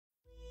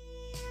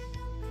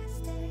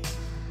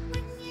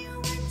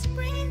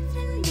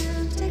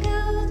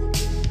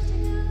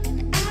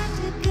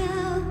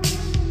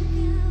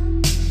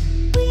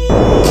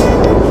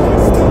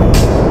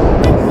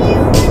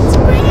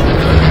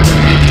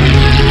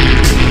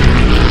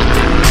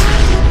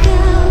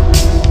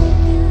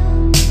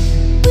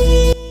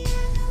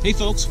Hey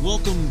folks,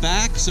 welcome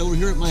back. So we're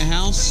here at my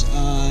house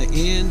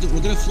and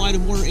we're going to fly to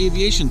Moore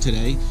Aviation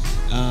today.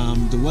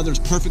 The weather's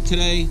perfect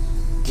today.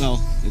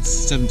 Well, it's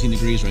 17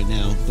 degrees right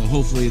now, but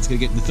hopefully it's going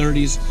to get in the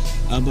 30s.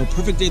 But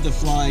perfect day to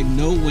fly,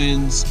 no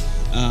winds.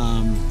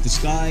 The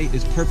sky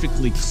is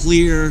perfectly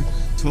clear,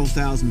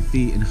 12,000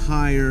 feet and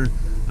higher,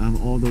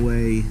 all the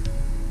way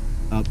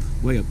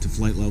up to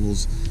flight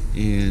levels.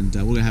 And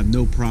we're gonna have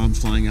no problems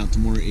flying out to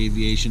Moore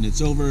Aviation. It's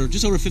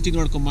just over 50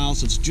 nautical miles,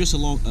 so it's just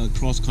a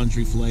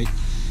cross-country flight.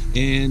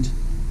 And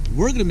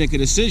we're gonna make a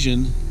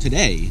decision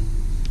today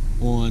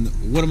on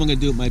what I'm gonna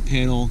do with my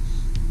panel,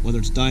 whether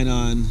it's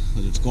Dynon,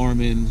 whether it's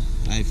Garmin.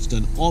 I've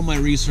done all my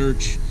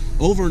research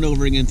over and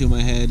over again through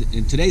my head,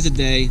 and today's a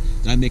day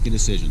that I make a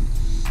decision.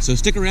 So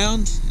stick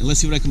around and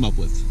let's see what I come up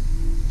with.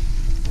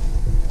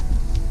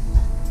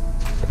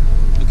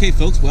 Okay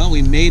folks, well,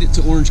 we made it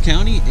to Orange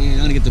County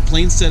and I'm gonna get the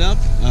plane set up,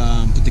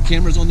 put the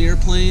cameras on the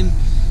airplane,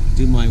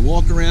 do my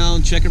walk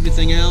around, check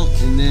everything out,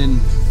 and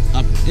then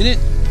up in it,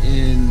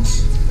 and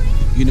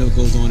you know what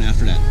goes on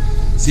after that.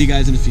 See you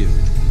guys in a few.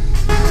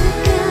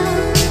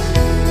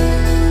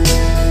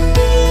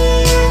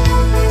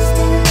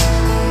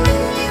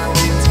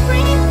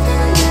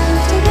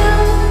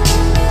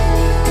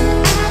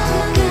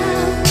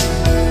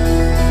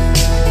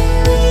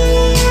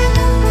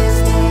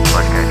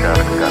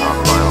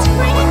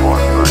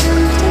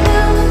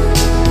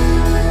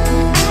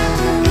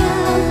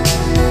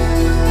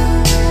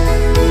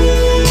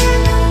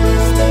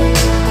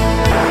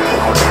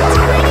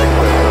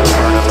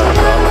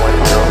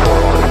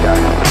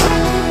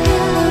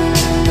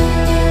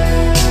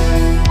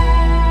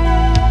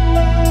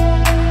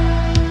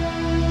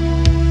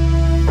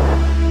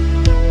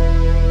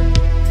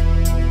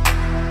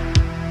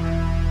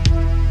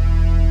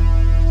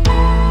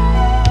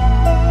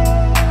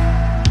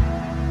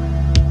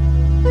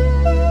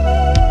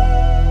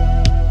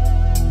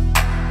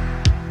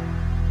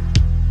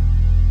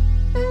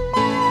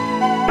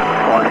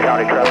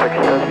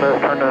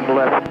 Turning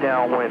left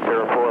downwind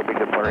 04, be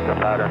departing the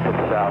pattern to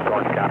the south,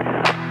 Orange County.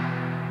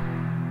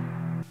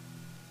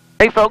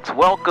 Hey folks,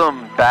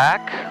 welcome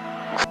back.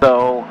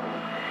 So,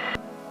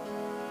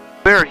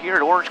 we're here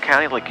at Orange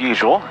County like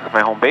usual,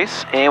 my home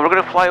base, and we're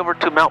going to fly over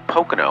to Mount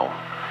Pocono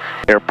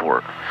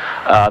Airport.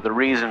 The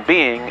reason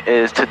being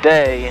is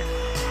today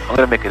I'm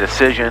going to make a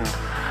decision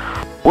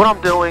what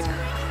I'm doing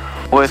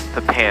with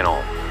the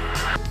panel.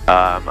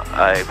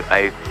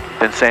 I've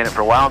been saying it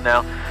for a while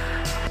now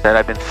that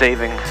I've been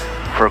saving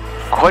for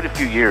quite a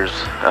few years,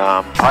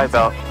 probably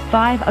about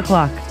 5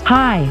 o'clock.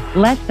 High,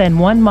 less than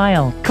 1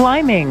 mile.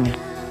 Climbing.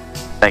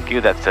 Thank you.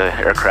 That's the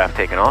aircraft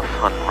taking off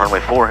on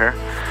runway 4 here.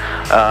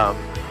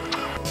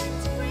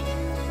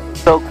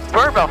 So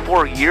for about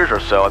 4 years or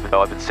so,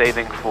 I've been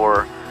saving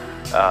for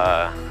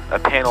a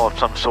panel of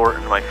some sort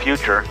in my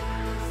future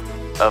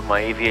of my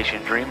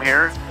aviation dream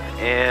here,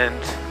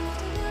 and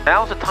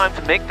now's the time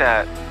to make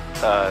that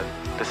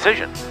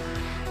decision.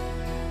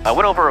 I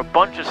went over a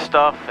bunch of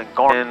stuff in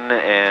Garmin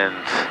and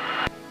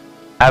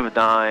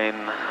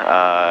Avidyne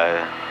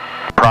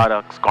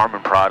products,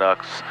 Garmin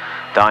products,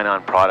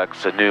 Dynon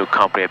products, a new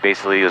company that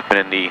basically has been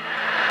in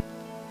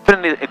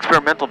the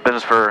experimental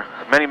business for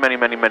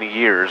many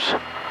years,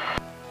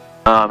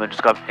 and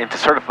just got into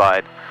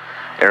certified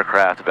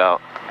aircraft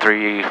about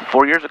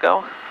 3-4 years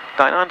ago,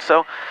 Dynon.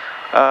 So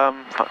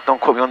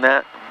don't quote me on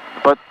that.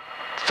 But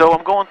so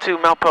I'm going to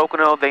Mount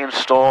Pocono. They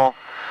install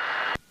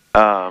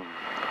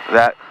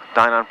that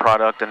Dynon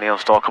product, and they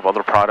install a couple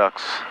other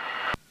products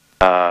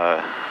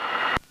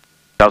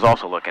I was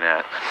also looking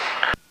at.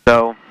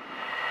 So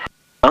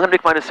I'm going to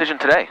make my decision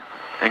today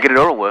and get it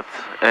over with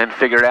and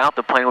figure it out.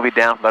 The plane will be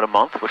down for about a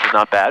month, which is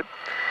not bad.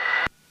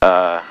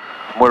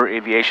 Moore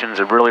Aviation is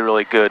a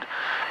really good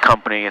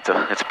company.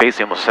 It's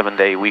basically almost a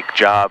 7-day-a-week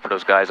job for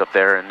those guys up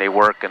there, and they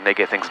work and they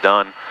get things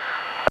done.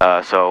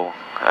 So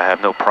I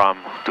have no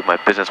problem doing my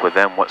business with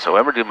them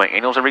whatsoever. Do my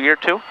annuals every year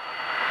too.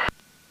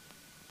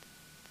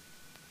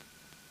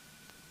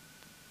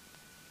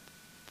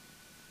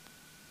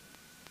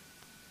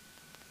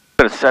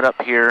 Going to set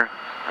up here,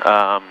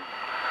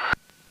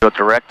 go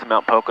direct to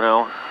Mount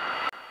Pocono.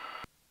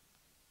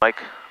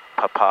 Mike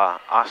Papa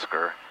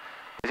Oscar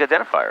is the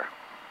identifier.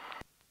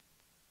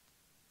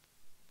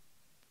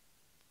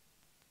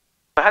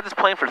 I had this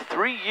plane for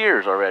 3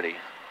 years already.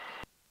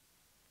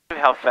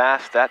 How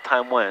fast that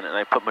time went, and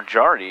I put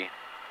majority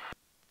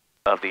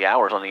of the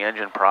hours on the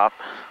engine prop.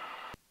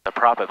 The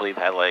prop, I believe,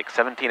 had like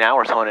 17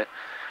 hours on it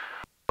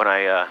when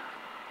I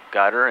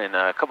got her, and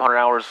a couple hundred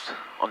hours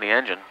on the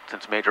engine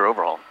since major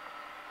overhaul.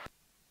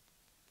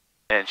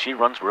 And she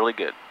runs really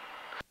good.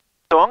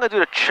 So I'm going to do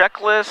the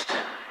checklist,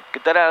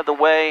 get that out of the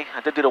way. I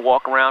did do the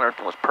walk around,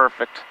 everything was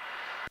perfect.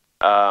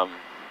 And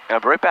I'll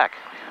be right back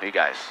with you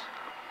guys.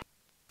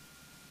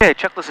 Okay,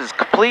 checklist is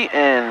complete,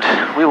 and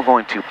we were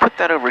going to put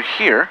that over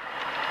here.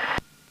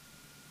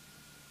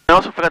 I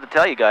also forgot to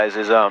tell you guys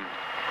is, at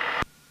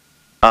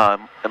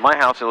my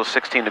house it was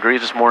 16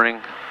 degrees this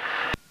morning.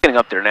 Getting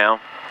up there now.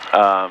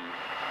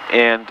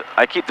 and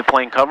I keep the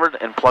plane covered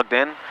and plugged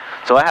in.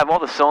 So I have all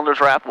the cylinders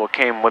wrapped. Well, it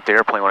came with the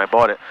airplane when I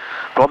bought it.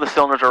 But all the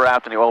cylinders are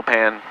wrapped, and the oil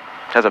pan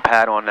has a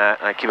pad on that,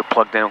 and I keep it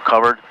plugged in and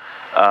covered.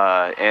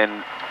 And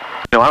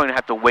you know, I don't even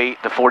have to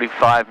wait the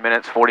 45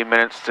 minutes, 40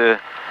 minutes to,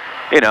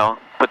 you know,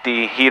 put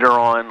the heater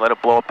on, let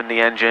it blow up in the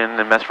engine,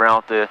 and mess around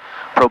with the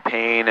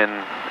propane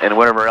and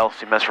whatever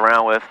else you mess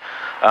around with.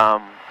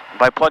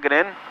 If I plug it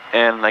in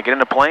and I get in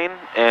the plane,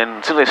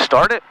 and as soon as I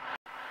start it,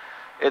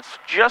 it's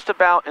just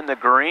about in the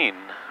green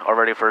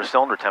already for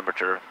cylinder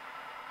temperature.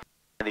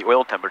 And the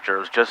oil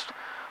temperature is just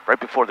right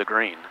before the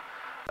green.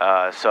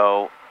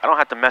 So I don't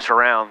have to mess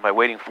around by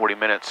waiting 40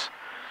 minutes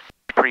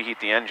to preheat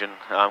the engine,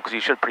 because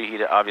you should preheat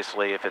it,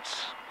 obviously, if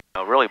it's,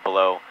 you know, really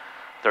below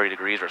 30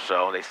 degrees or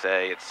so. They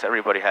say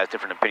everybody has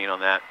different opinion on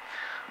that.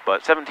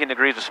 But 17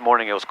 degrees this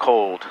morning, it was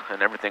cold,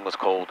 and everything was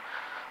cold.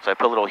 So I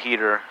put a little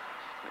heater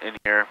in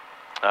here,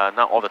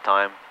 not all the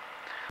time,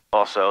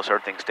 also, so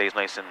everything stays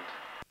nice and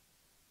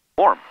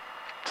warm.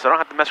 So I don't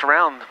have to mess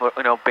around,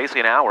 you know,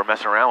 basically an hour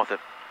messing around with it,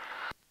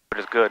 which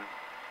is good.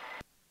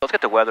 Let's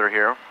get the weather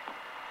here.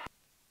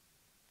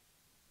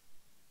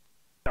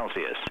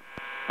 Celsius.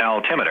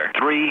 Altimeter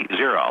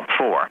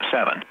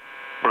 3047.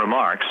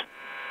 Remarks.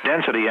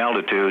 Density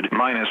altitude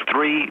minus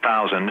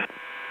 3,000.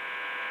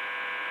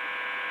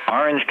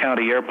 Orange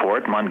County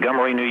Airport,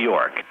 Montgomery, New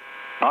York.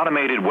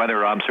 Automated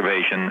weather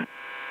observation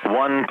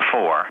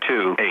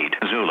 1428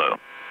 Zulu.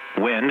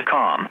 Wind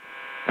calm.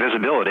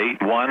 Visibility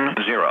 10.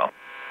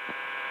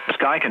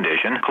 Sky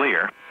condition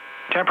clear.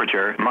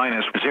 Temperature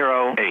minus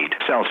 08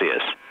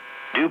 Celsius.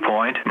 Dew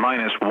point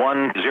minus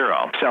 10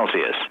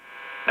 Celsius.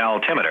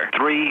 Altimeter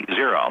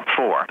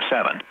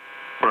 3047.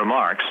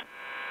 Remarks.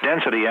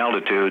 Density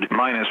altitude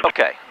minus...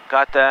 Okay,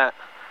 got that.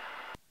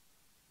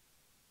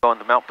 Going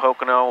to Mount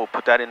Pocono, we'll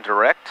put that in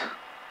direct.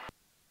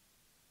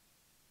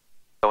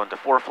 Go into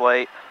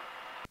ForeFlight.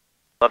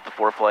 Love the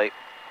ForeFlight.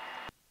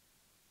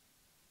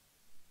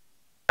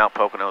 Mount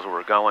Pocono is where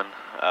we're going.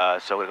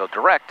 So we're going to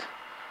go direct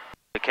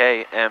to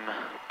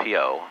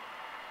KMPO.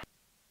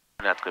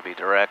 And that's going to be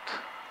direct.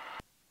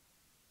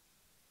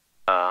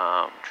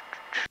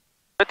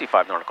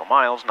 55 nautical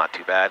miles, not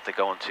too bad. They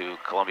go into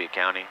Columbia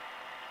County.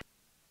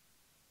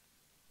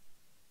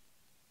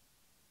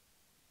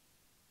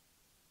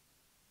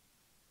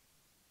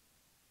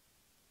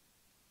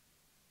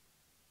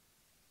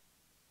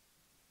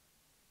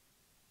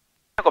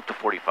 I'll go up to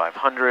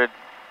 4,500.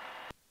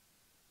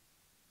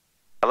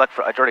 I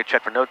already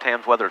checked for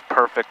NOTAMs. Weather is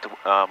perfect.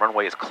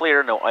 Runway is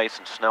clear. No ice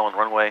and snow on the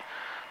runway.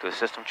 Do a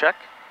system check.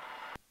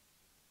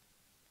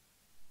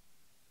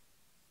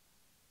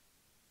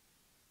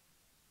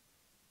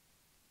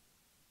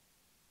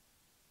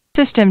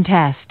 System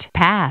test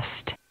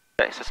passed.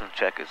 Okay, system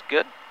check is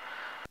good.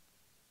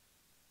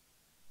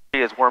 He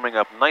is warming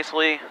up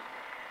nicely.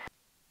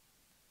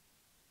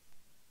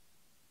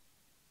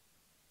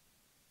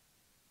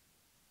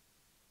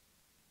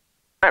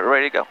 All right, we're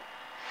ready to go.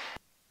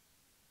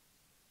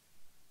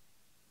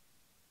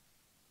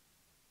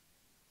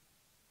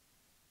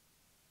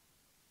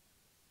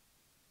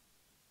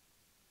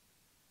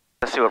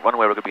 Let's see what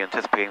runway we're going to be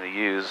anticipating to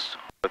use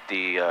with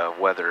the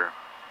weather.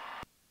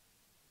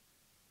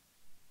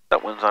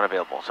 That wind's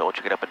unavailable, so we'll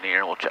check it up in the air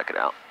and we'll check it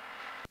out.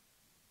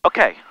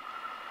 Okay.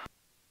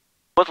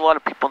 There was a lot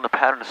of people in the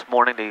pattern this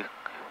morning. They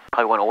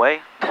probably went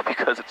away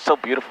because it's so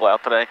beautiful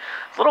out today.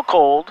 It's a little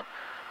cold,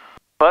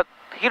 but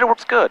the heater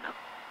works good.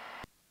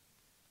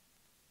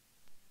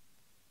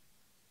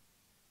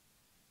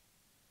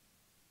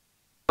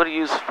 I'm going to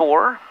use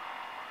 4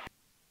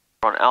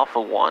 on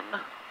Alpha 1.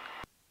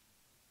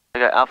 I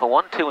got Alpha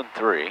 1, 2, and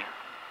 3.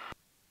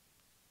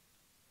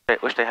 I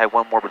wish they had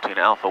one more between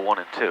Alpha 1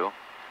 and 2.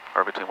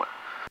 Or between what?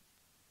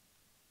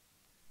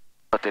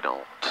 But they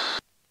don't.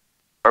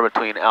 Or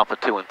between Alpha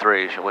 2 and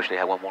 3. I wish they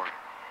had one more.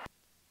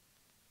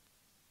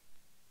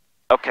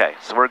 Okay,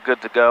 so we're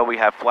good to go. We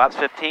have flaps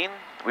 15.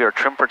 We are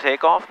trimmed for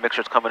takeoff.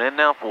 Mixture's coming in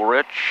now, full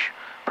rich.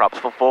 Props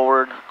full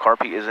forward.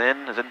 Carb heat is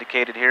in, as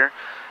indicated here.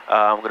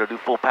 I'm going to do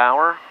full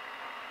power.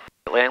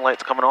 Landing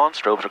lights coming on.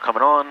 Strobes are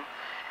coming on.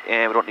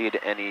 And we don't need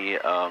any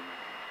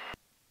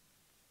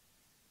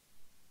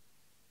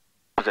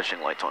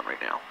positioning lights on right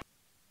now.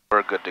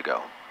 We're good to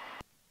go.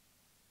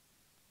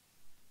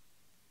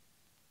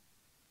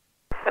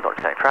 And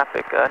Orange County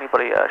traffic.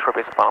 Anybody short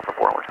base and final for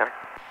 4 Orange County?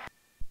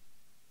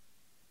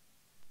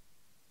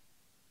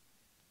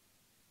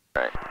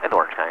 Alright, and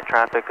Orange County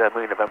traffic.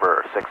 Mooney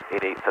November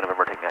 6887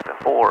 November taking active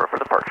 4 for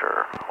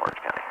departure, Orange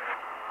County.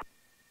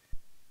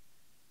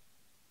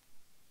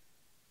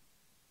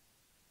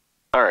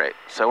 Alright,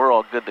 so we're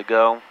all good to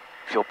go.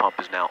 Fuel pump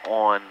is now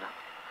on.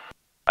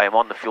 I am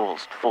on the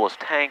fullest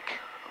tank.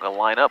 I'm going to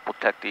line up. We'll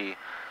check the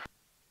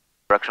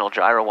directional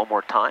gyro one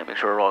more time. Make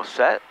sure we're all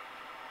set.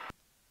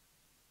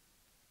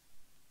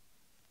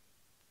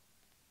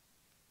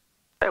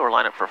 Okay, we're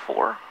lining up for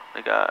 4.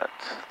 We got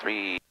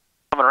 3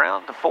 coming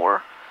around to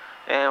 4.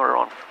 And we're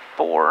on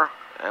 4.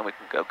 And we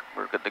can go.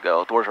 We're good to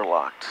go. Doors are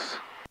locked.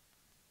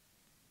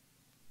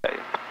 Okay,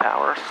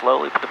 power.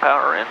 Slowly put the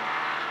power in.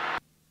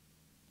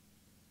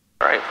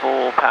 Alright,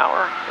 full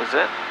power is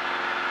in.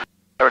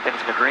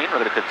 Everything's in the green. We're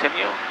going to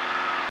continue.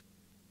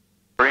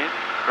 Green,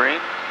 green,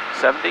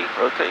 70,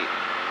 rotate.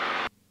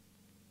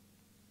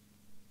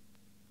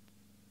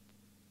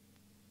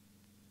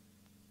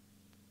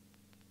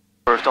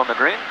 We're still in the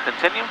green,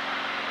 continue.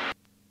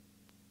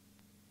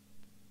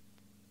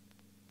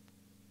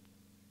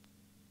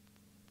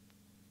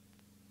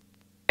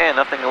 And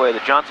nothing away, the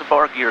Johnson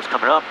bar, gears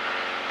coming up.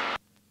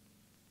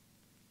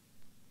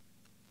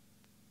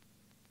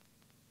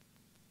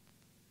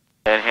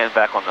 And hand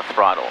back on the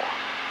throttle.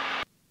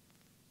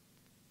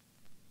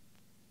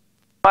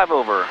 5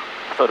 over,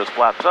 photos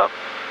flaps up.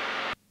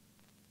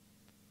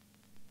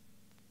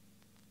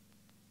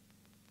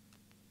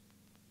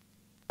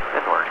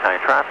 And Orange County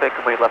traffic,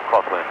 complete left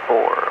crosswind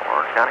for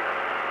Orange County.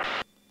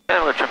 And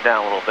I'm going to trim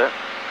down a little bit.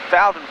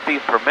 1,000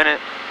 feet per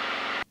minute.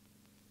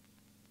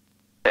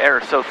 The air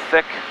is so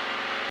thick.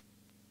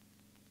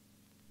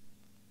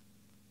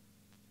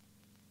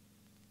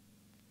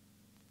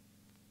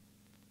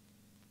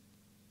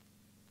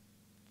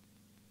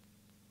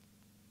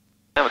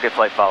 And we'll get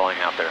flight following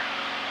out there.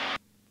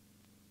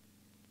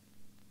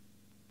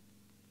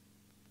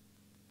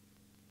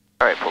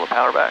 All right, pull the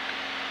power back.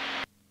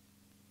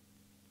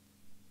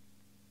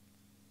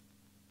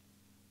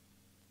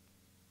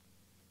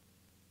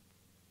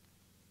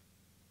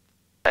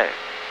 Hey.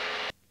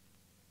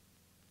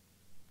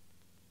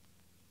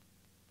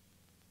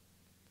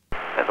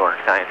 That's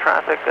Orange County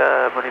traffic,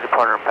 Mooney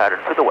departure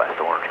pattern to the west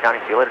of Orange County.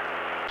 See you later.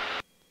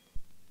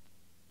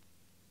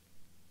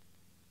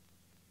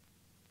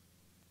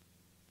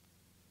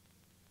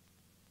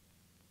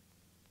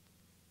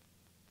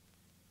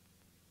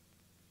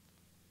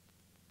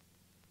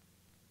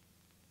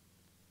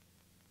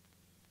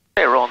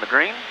 Okay, roll in the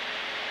green.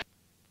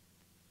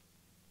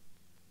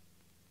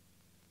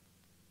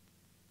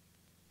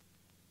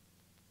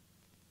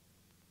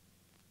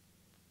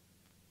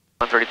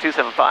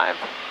 (132.75).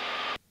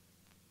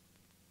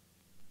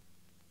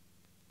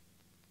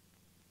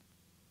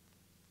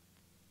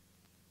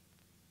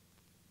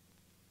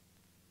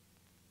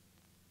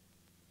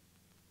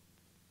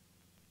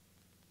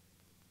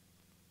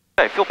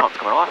 Okay, fuel pump's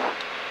coming off.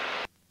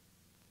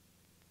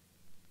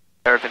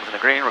 Everything's in the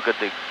green. We're good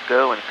to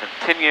go and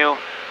continue.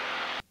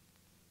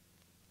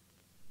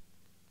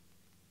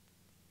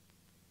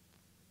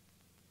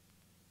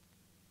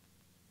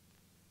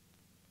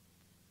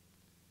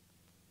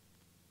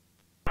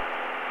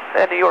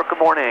 And New York, good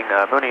morning.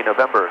 Mooney,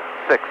 November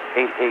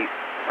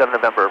 6887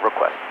 November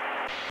request.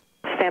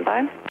 Stand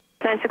by.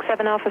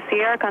 967 Alpha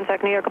Sierra,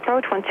 contact New York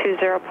approach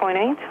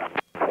 120.8.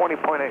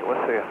 20.8,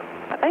 let's see you.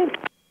 Okay.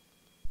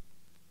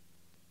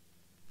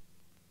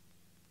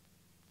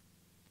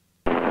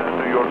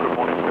 New York, good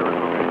morning,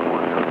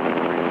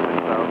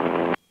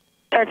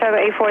 Saratoga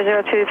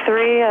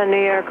 84023,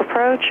 New York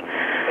approach.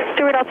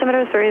 Stewart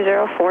altimeter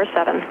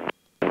 3047.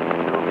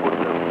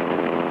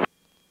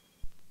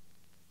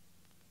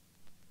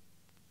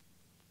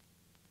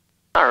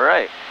 All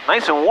right,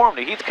 nice and warm.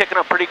 The heat's kicking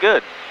up pretty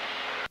good.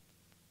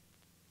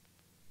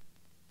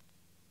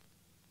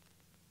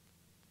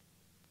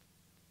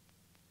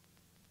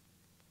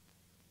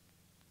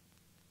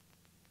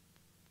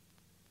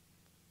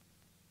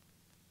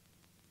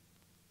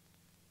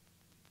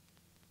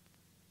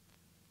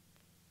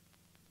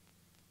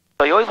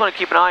 So you always want to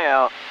keep an eye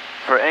out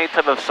for any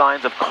type of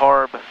signs of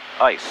carb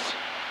ice.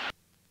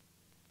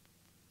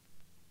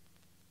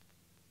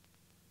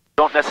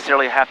 You don't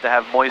necessarily have to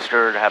have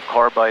moisture to have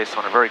carb ice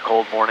on a very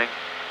cold morning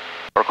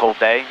or a cold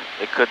day.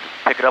 It could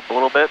pick it up a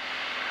little bit.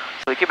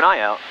 So you keep an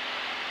eye out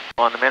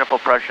on the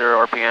manifold pressure,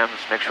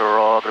 RPMs, make sure we're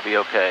all going to be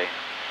okay.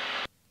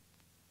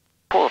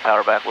 Pull the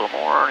power back a little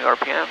more on the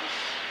RPMs.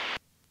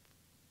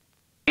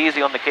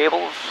 Easy on the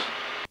cables.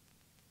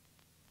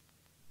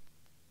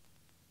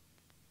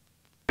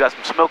 We got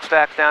some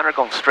smokestacks down there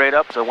going straight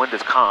up, so the wind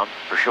is calm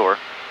for sure.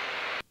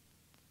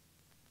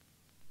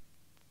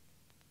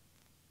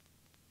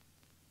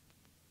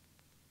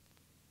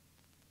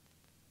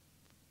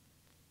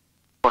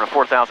 Going to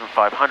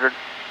 4,500,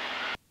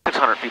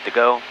 600 feet to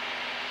go.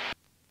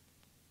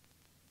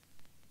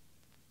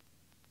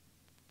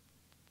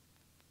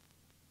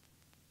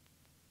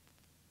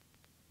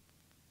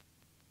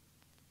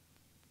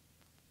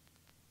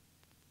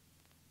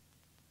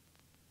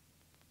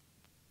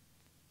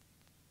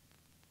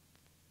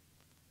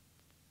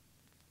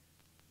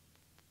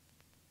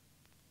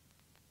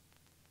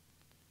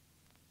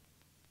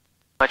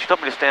 She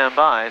told me to stand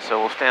by, so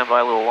we'll stand by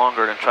a little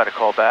longer and try to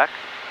call back.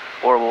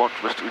 Or we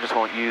just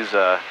won't use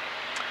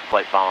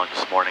flight following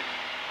this morning.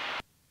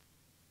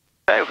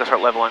 Okay, we're going to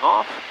start leveling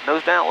off.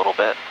 Nose down a little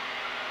bit.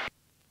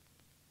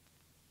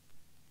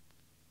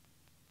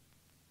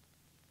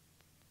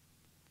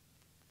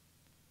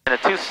 And a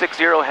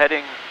 260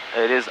 heading,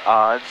 it is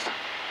odds.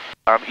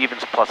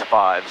 Evens plus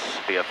fives,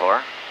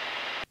 VFR.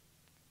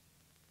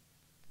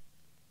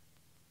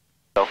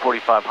 So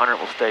 4,500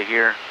 will stay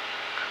here.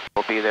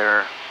 We'll be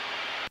there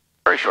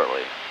very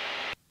shortly.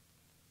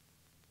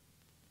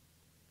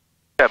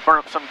 Gotta burn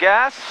up some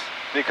gas,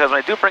 because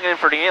when I do bring it in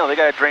for the annual, they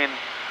gotta drain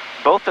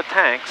both the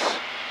tanks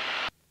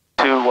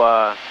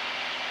to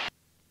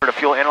For the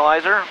fuel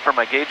analyzer for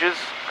my gauges,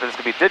 because it's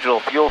going to be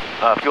digital fuel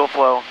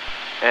flow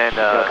and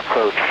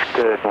approach.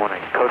 Good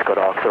morning. Coast Guard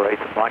Officer 8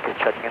 Mike is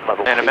checking in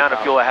level. and amount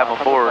of fuel I have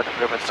on board.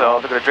 So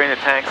they're going to drain the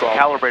tanks and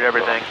calibrate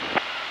everything.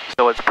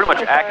 So it's pretty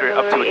much accurate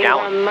up to a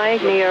gallon.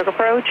 Mike, New York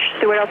approach.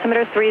 Steward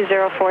altimeter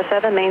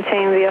 3047.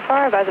 Maintain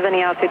VFR. Advise of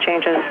any altitude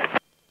changes.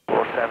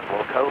 47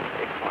 will code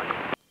 8 Mike.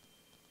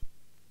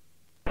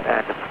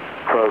 And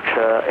approach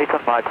 8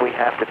 Mike. We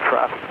have the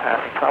traffic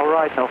passing. All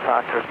right. No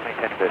factors.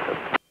 Maintain visual.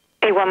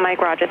 81 Mike.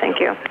 Roger. Thank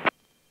you.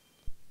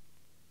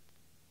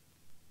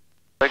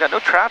 I got no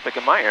traffic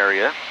in my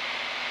area.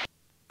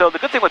 So the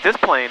good thing with this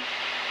plane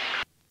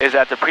is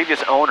that the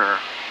previous owner,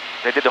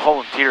 they did the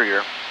whole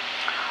interior.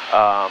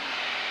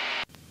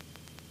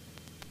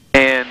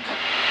 And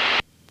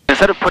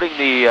instead of putting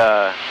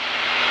the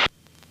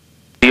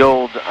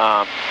old,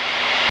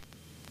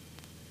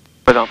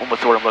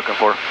 what's the word I'm looking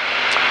for?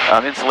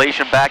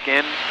 Insulation back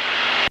in,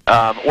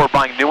 or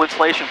buying new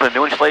insulation, put a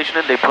new insulation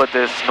in, they put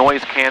this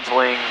noise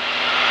canceling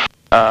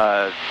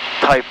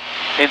type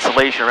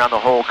insulation around the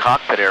whole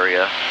cockpit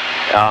area.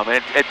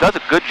 And it does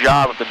a good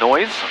job of the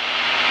noise,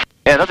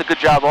 and it does a good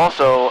job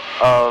also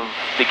of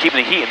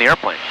keeping the heat in the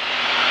airplane.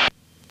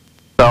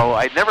 So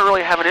I never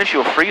really have an issue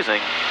of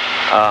freezing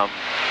up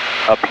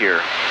here.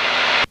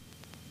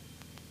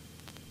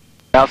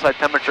 Outside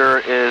temperature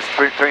is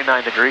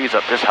 39 degrees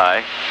up this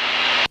high.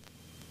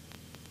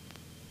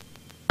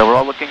 So we're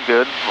all looking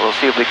good. We'll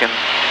see if we can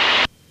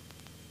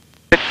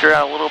picture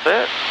out a little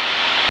bit.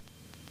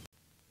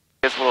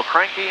 Gets a little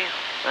cranky,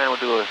 and we'll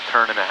do a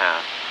turn and a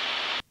half.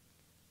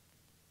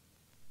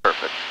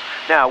 Perfect.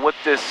 Now with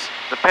this,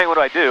 depending what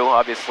I do,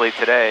 obviously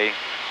today,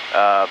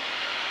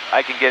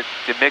 I can get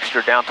the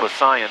mixture down to a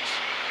science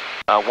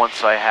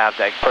once I have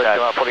that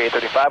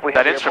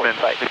instrument,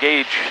 the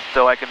gauge,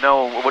 so I can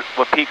know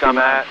what peak I'm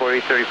at,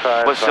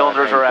 what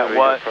cylinders are at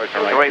what.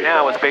 Right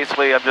now it's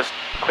basically I'm just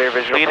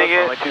leaning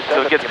it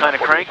so it gets kind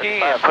of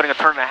cranky and putting a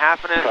turn and a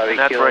half in it, and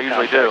that's what I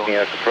usually do.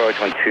 Approach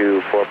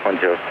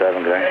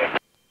 124.07, go ahead.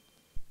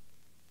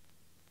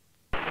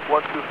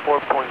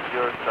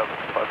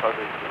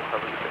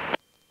 124.07.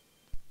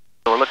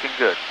 So we're looking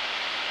good.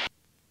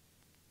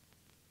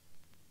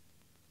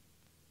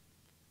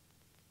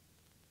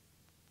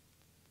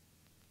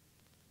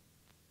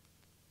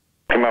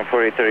 Come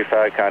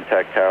 4835,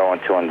 contact tower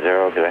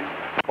 1210, good day.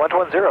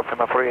 120,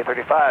 come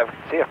 4835.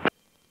 See ya.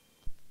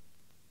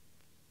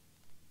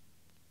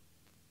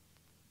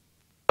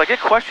 I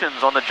get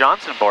questions on the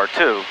Johnson bar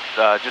too,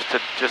 just to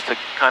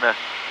kind of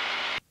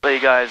let you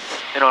guys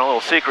in on a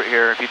little secret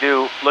here. If you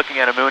do looking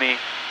at a Mooney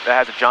that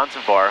has a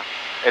Johnson bar,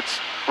 it's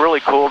really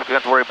cool because you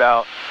don't have to worry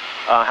about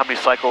how many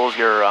cycles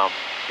your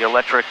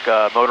electric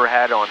motor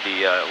had on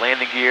the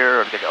landing gear,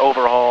 or if it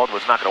overhauled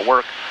was not going to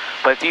work.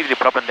 But it's easy to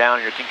put up and down,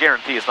 and you can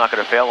guarantee it's not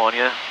going to fail on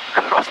you.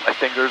 Cross my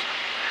fingers.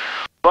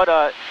 But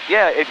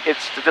yeah,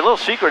 it's the little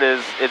secret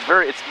is it's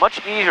much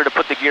easier to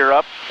put the gear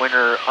up when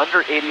you're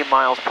under 80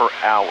 miles per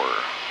hour,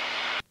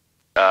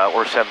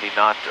 or 70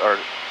 knots, or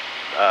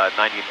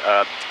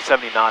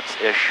 70 knots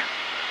ish,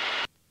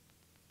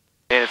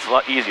 and it's a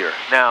lot easier.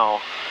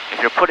 Now, if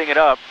you're putting it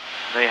up,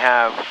 and they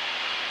have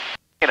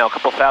a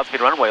couple thousand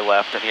feet of runway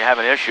left, and you have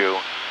an issue,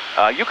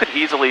 you could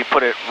easily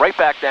put it right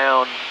back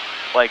down,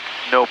 like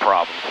no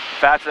problem.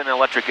 Faster than an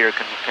electric gear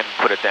can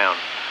put it down.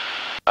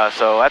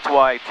 So that's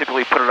why I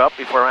typically put it up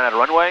before I run out of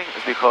runway,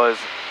 is because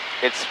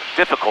it's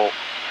difficult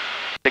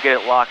to get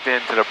it locked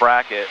into the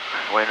bracket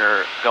when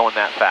you're going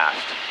that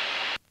fast.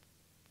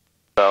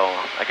 So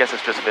I guess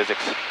it's just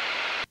physics.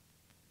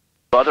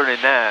 But other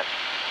than that,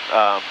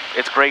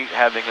 it's great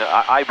having,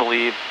 I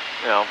believe,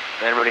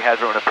 everybody has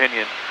their own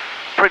opinion,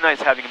 pretty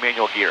nice having a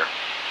manual gear.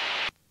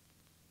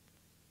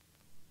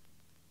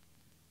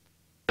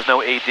 There's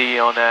no AD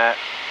on that,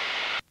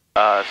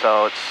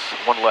 so it's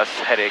one less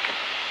headache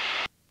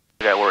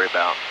you gotta worry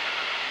about.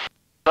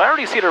 So I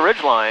already see the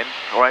ridgeline,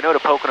 or I know the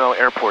Pocono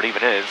airport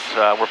even is.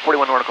 We're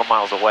 41 nautical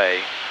miles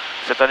away.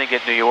 Since I didn't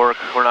get New York,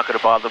 we're not going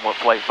to bother them with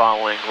flight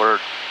following. We're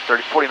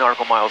 40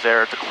 nautical miles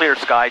there. It's a clear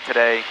sky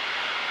today.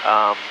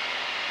 Right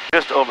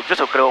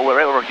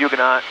over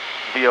Huguenot,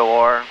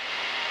 VOR.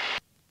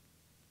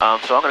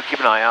 So I'm going to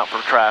keep an eye out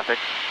for traffic.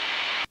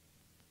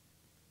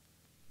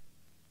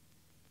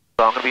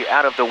 So I'm going to be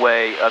out of the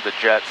way of the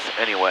jets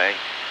anyway.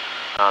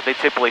 They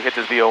typically hit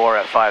this VOR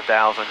at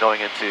 5,000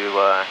 going into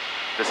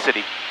the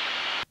city.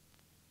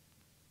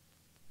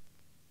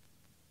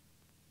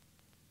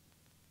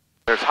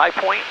 There's High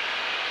Point.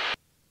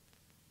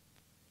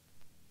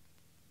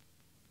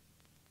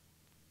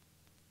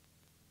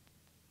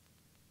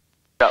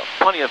 Got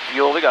plenty of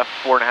fuel. We got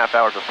 4.5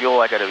 hours of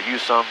fuel. I got to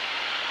use some.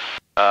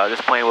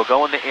 This plane will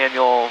go in the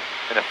annual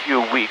in a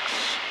few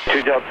weeks.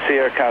 2 Delta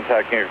Sierra,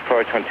 contacting your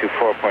approach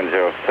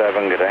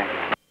 124.07, good day.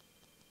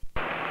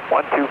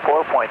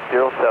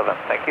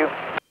 124.07, thank you.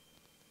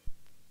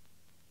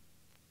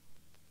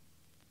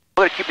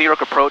 We're going to keep New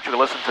York approach. We're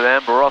going to listen to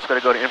them, but we're also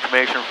going to go to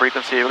information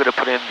frequency. We're going to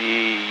put in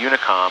the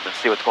Unicom and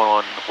see what's going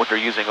on, what they're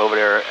using over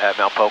there at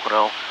Mount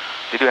Pocono.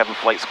 They do have a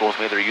flight school, so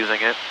maybe they're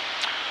using it.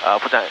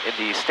 Put that in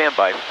the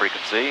standby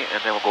frequency,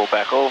 and then we'll go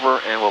back over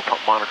and we'll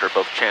monitor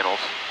both channels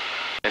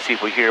and see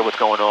if we hear what's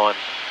going on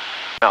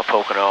Mount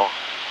Pocono.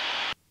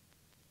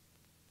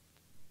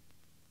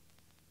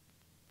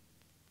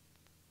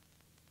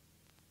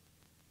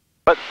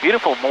 But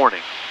beautiful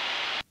morning.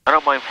 I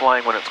don't mind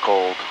flying when it's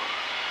cold.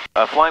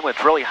 Flying when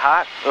it's really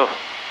hot, ugh,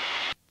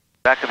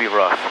 that could be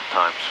rough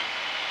sometimes,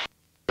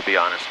 to be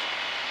honest.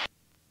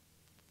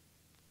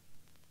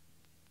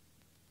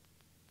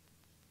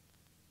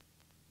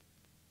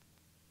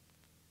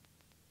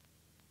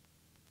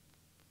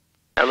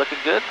 Looking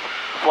good.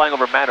 Flying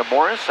over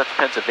Matamoros, that's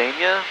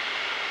Pennsylvania.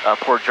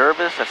 Port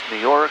Jervis, that's New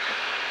York.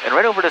 And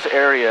right over this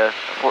area,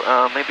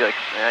 maybe like,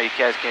 you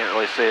guys can't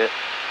really see it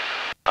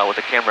with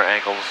the camera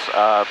angles.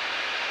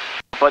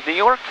 But New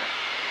York,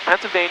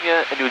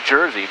 Pennsylvania, and New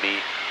Jersey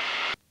meet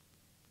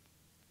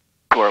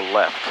to our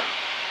left.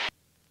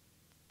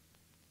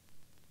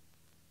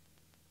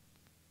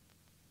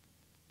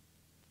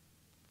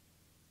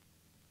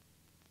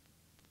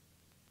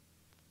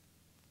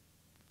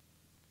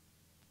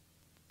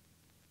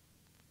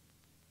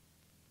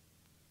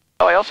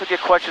 Oh, I also get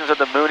questions of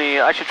the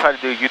Mooney. I should try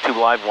to do YouTube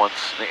Live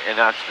once and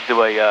not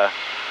do a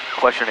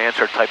question and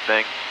answer type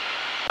thing.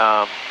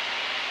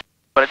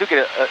 But I do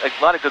get a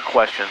lot of good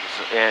questions,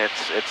 and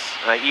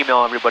I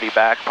email everybody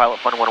back,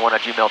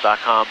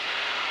 pilotfun101@gmail.com,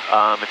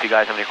 if you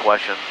guys have any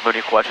questions,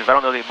 Mooney questions. If I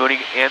don't know the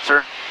Mooney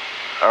answer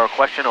or a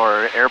question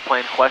or an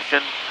airplane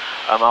question,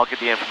 I'll get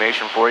the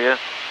information for you.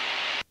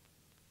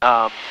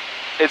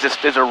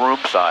 Is a room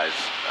size.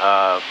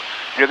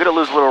 You're going to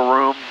lose a little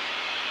room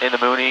in the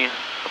Mooney,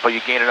 but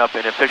you gain it up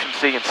in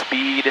efficiency and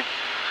speed,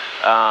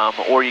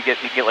 or you can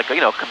get like,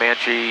 you know,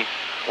 Comanche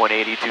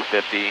 180,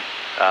 250, which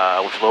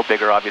is a little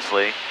bigger,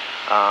 obviously,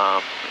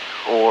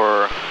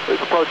 or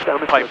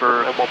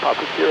Piper,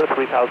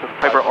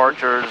 Piper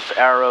Archers,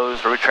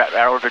 Arrows, or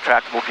Arrows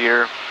retractable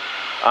gear.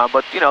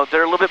 But you know,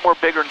 they're a little bit more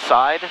bigger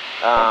inside,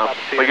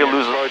 but you'll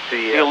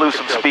lose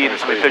some speed and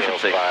some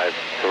efficiency.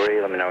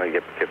 Let me know when you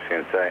get Poughkeepsie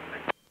in sight.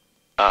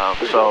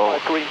 So,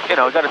 you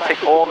know, you got to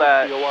take all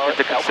that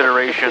into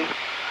consideration.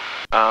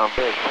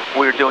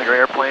 When you're doing your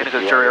airplane,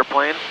 because it's your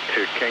airplane.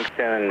 To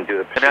Kingston and do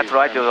the. And that's what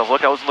I do.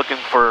 I was looking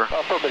for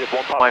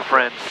my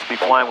friends to be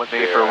flying with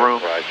me for a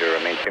room. I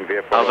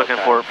was looking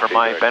for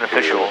my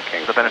beneficial,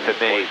 to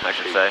benefit me, I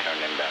should say.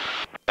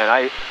 And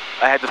I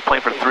had this plane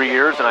for 3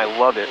 years, and I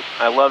love it.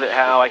 I love it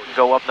how I can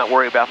go up, not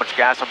worry about how much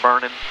gas I'm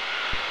burning,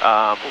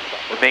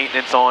 the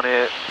maintenance on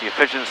it, the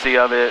efficiency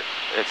of it.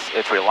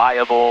 It's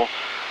reliable.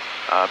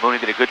 Mooney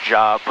did a good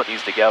job putting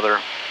these together.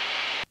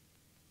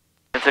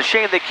 It's a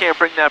shame they can't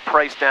bring that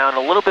price down a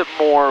little bit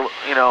more,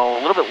 you know, a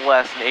little bit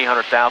less than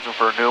 $800,000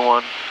 for a new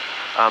one,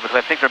 because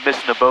I think they're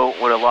missing the boat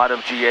with a lot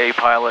of GA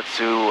pilots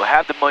who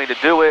have the money to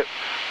do it,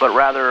 but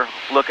rather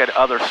look at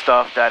other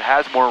stuff that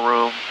has more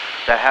room,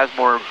 that has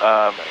more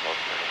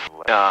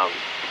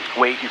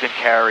weight you can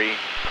carry,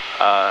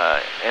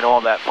 and all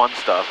that fun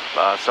stuff.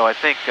 So I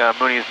think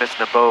Mooney is missing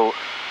the boat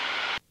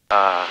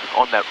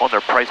on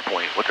their price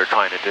point, what they're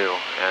trying to do,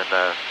 and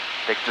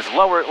they can just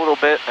lower it a little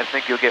bit. I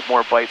think you'll get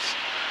more bites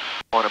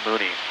on a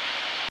Mooney.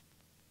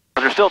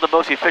 But they're still the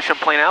most efficient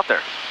plane out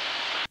there.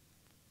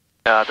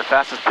 The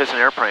fastest piston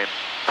airplane,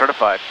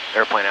 certified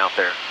airplane out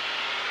there.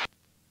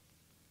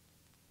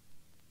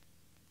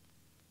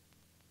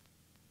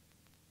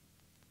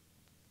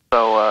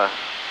 So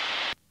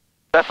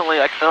definitely,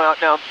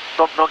 now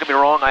don't get me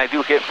wrong, I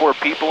do get 4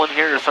 people in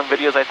here. There's some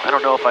videos, I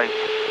don't know if I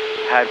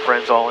had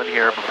friends all in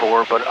here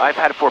before, but I've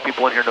had 4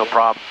 people in here, no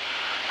problem,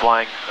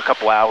 flying a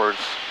couple hours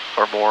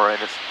or more, and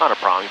it's not a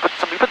problem.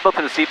 You put both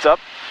of the seats up,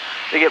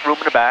 they get room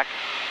in the back.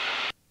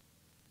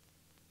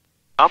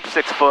 I'm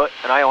 6 foot,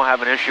 and I don't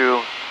have an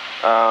issue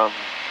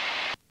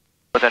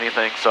with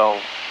anything,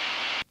 so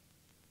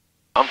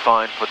I'm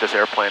fine with this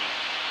airplane.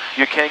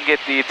 You can get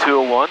the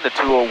 201. The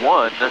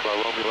 201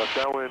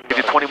 gives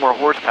you 20 more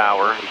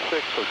horsepower,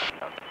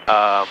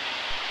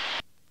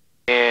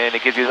 and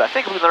it gives you, I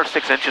think, another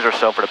 6 inches or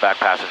so for the back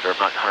passenger. I'm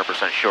not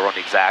 100% sure on the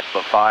exact,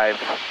 but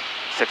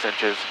 5-6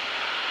 inches.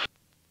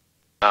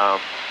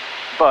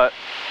 But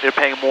they're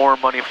paying more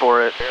money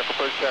for it,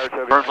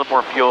 burns a little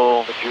more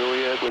fuel,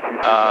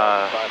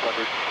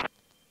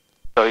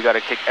 so you got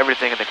to take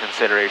everything into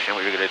consideration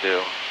what you're going to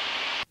do.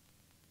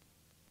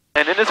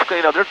 And in this,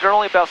 you know, they're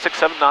only about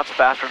 6-7 knots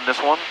faster than this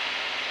one,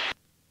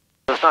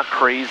 so it's not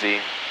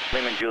crazy.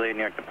 Lehman Juliet,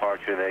 New York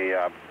departure,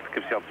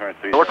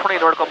 We're 20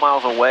 nautical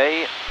miles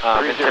away,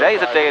 and today's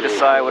the day I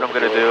decide what I'm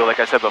going to do. Like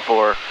I said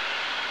before,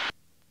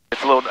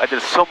 I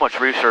did so much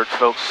research,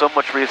 folks, so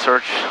much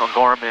research on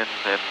Garmin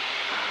and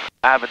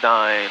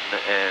Avidyne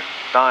and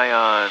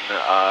Dion,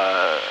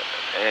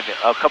 and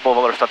a couple of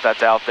other stuff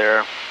that's out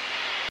there.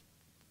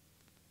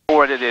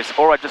 Or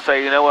I just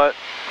say, you know what,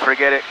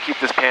 forget it, keep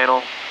this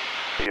panel.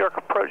 New York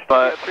approach,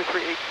 but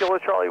 338 Kilo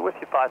Charlie with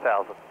you,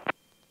 5,000.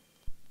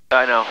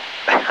 I know.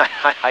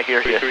 I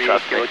hear you.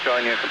 Trust me.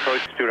 Charlie, New York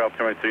approach, Stuart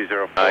altimeter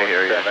 3047. I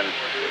hear you.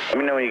 Let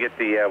me know when you get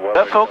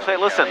the folks, hey,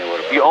 listen,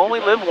 you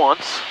only live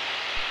once.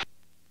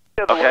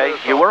 Okay,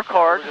 you work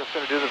hard,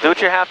 do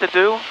what you have to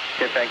do,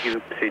 Okay, thank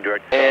you. See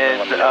Direct.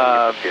 and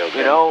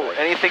you know,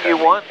 anything you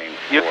want,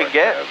 you can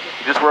get.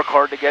 You just work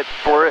hard to get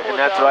for it, and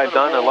that's what I've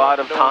done a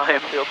lot of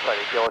time.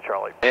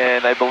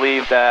 And I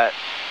believe that,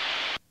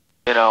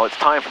 you know, it's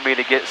time for me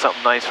to get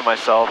something nice for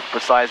myself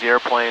besides the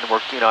airplane.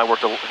 You know, I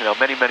worked, you know,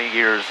 many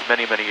years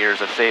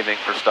of saving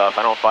for stuff.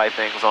 I don't buy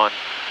things on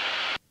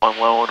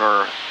loan,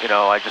 or, you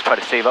know, I just try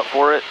to save up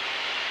for it.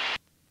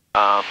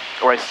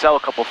 Or I sell a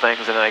couple things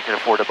and then I can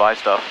afford to buy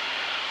stuff.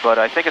 But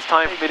I think it's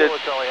time for me to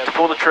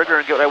pull the trigger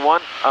and get what I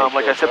want.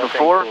 Like I said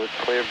before,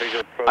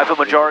 I have a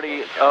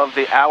majority of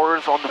the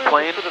hours on the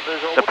plane.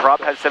 The prop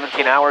had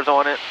 17 hours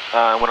on it.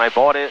 When I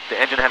bought it, the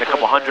engine had a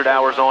couple hundred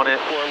hours on it.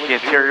 The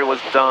interior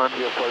was done.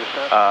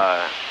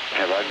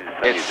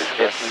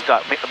 It's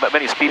got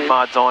many speed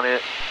mods on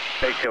it.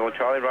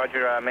 Charlie,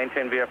 Roger,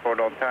 maintain VF4 at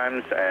all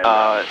times.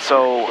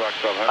 So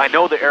I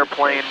know the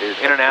airplane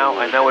in and out.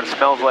 I know what it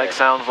smells like,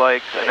 sounds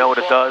like. I know what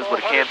it does, what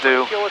it can't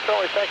do.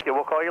 Thank you.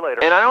 We'll call you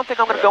later. And I don't think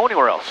I'm going to go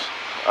anywhere else.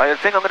 I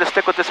think I'm going to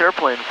stick with this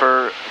airplane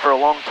for a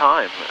long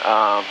time.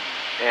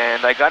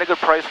 And I got a good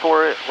price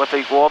for it with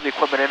all the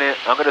equipment in it.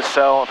 I'm going to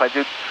sell, if I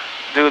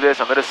do this,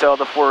 I'm going to sell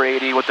the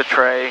 480 with the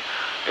tray,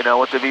 you know,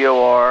 with the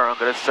VOR. I'm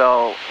going to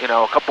sell, you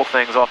know, a couple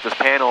things off this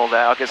panel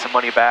that I'll get some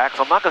money back.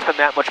 So I'm not going to spend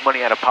that much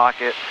money out of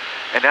pocket.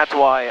 And that's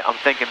why I'm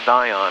thinking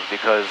Dion,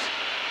 because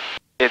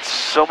it's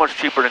so much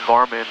cheaper than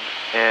Garmin.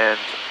 And,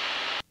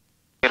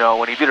 you know,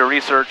 when you do the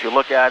research, you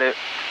look at it.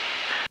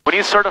 When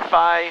you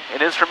certify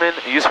an instrument,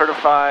 you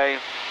certify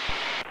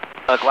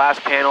a glass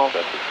panel,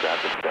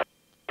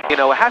 you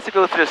know, it has to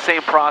go through the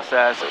same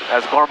process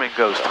as Garmin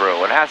goes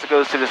through. It has to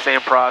go through the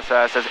same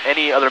process as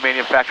any other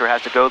manufacturer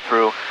has to go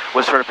through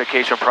with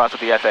certification process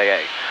with the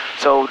FAA.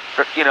 So,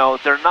 you know,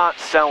 they're not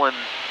selling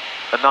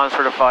a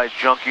non-certified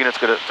junk unit's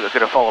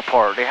gonna fall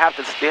apart. They have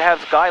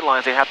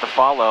guidelines they have to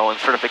follow and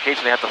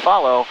certification they have to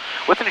follow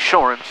with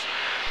insurance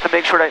to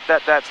make sure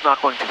that that's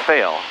not going to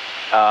fail.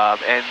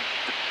 And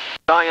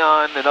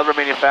Dion and other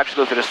manufacturers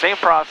go through the same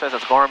process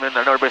as Garmin.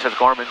 I know everybody says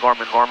Garmin,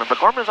 but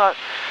Garmin's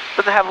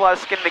doesn't have a lot of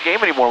skin in the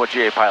game anymore with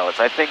GA pilots.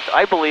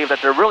 I believe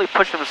that they're really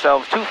pushing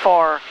themselves too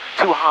far,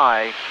 too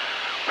high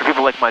for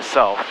people like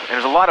myself. And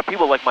there's a lot of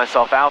people like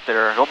myself out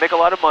there who don't make a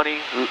lot of money,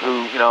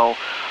 who you know,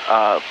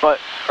 but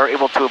are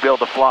able to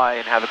fly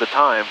and have a good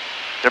time.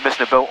 They're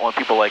missing a boat on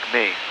people like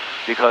me,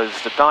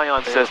 because the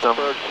Dion system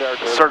is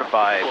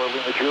certified.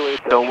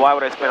 So why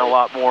would I spend a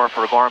lot more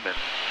for Garmin?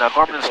 Now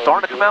Garmin is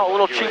starting to come out with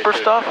a little cheaper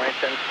stuff,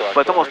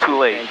 but it's almost too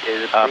late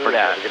for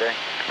that.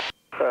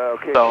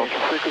 So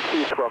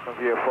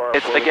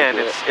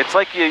it's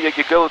like you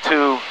go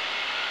to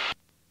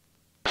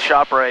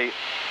ShopRite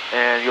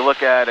and you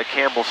look at a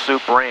Campbell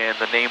Soup brand,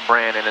 the name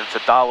brand, and it's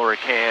 $1 a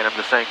can. I'm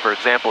just saying for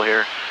example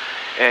here.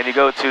 And you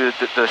go to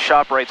the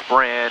ShopRite's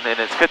brand and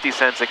it's 50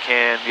 cents a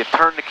can. You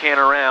turn the can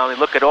around and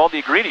look at all the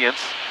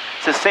ingredients.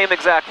 It's the same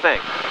exact thing,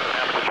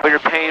 but you're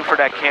paying for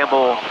that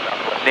Campbell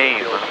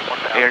name,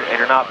 and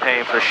you're not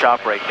paying for the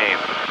ShopRite name.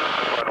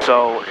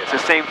 So it's the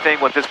same thing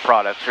with this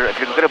product. If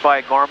you're going to buy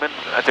a Garmin,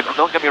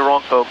 don't get me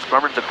wrong, folks.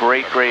 Garmin's a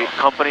great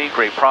company,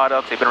 great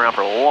products. They've been around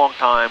for a long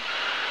time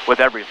with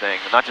everything,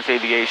 not just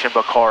aviation,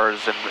 but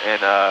cars and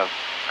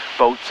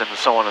boats and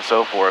so on and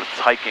so forth.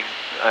 Hiking,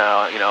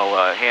 you know,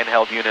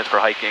 handheld units for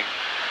hiking.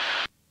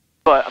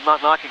 But I'm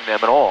not knocking them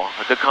at all.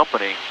 A good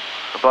company.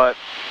 But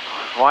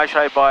why should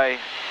I buy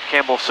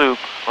Campbell Soup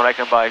when I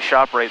can buy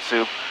ShopRite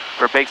soup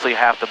for basically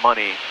half the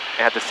money and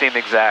have the same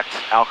exact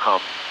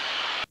outcome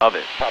of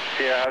it?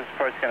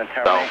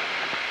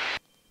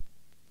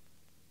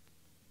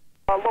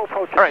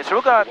 Alright, so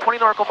we've got 20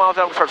 nautical miles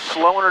out. We'll start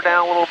slowing her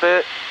down a little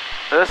bit.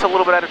 That's a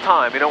little bit at a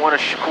time. You don't want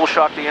to cool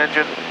shock the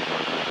engine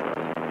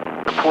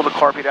and pull the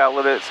carb heat out a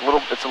little bit.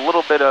 It's a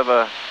little bit of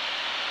a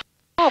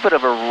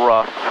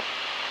rough.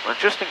 But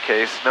just in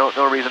case,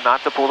 no reason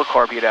not to pull the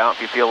carb heat out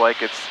if you feel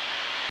like it's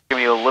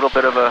giving you a little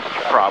bit of a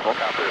problem.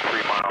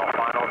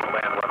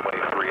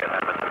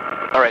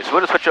 Alright, so we're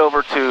going to switch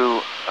over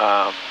to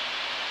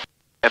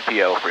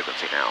MPO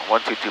frequency now,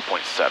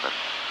 122.7.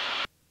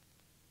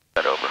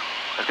 That over.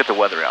 Let's get the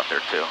weather out there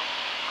too.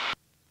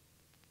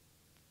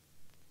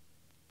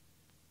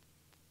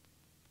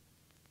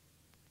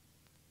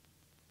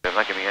 They're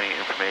not giving me any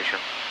information.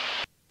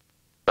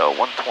 So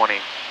 120,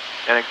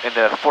 and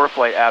the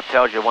ForeFlight app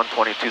tells you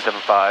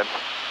 120.275.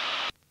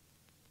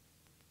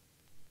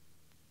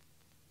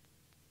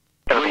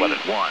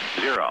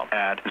 310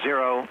 at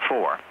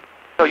 04.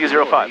 No,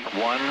 U05.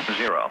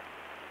 10.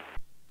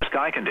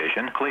 Sky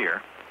condition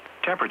clear.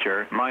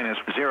 Temperature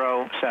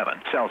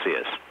 -07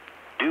 Celsius.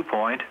 Dew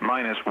point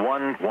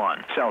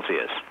 -11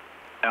 Celsius.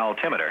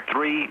 Altimeter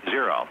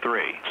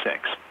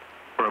 3036.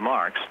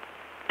 Remarks.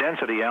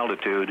 Density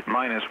altitude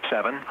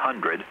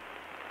 -700.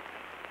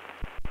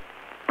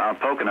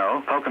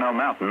 Pocono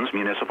Mountains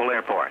Municipal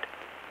Airport.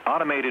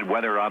 Automated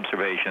weather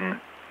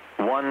observation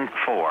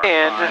 1452.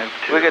 And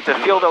we get the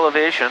field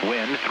elevation,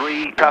 Wind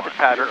 3 traffic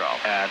pattern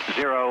at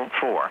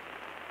 04.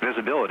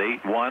 Visibility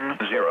 10.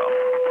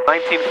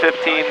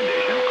 1915,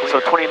 so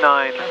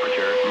 29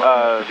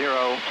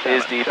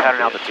 is the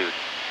pattern altitude.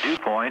 Dew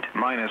point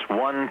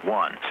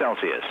 -11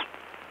 Celsius.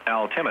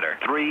 Altimeter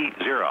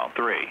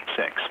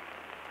 3036.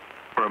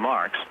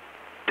 Remarks.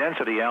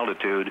 Density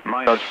altitude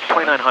So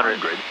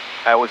 2900.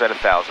 I was at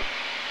 1000.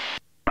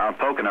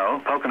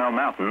 Pocono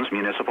Mountains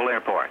Municipal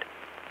Airport.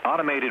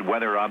 Automated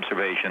weather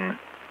observation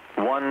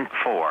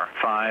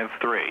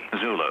 1453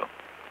 Zulu.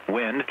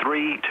 Wind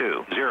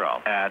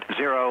 320 at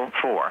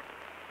 04.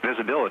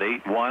 Visibility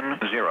 10.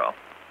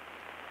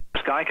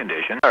 Sky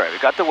condition. All right, we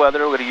got the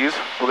weather. We're going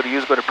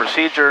to go to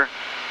procedure.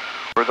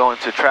 We're going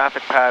to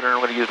traffic pattern.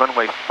 We're going to use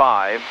runway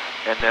 5,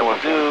 and then we'll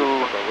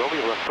do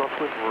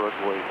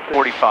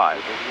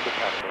 45.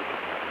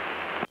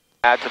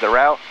 Add to the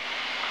route,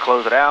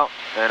 close it out,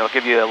 and it'll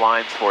give you the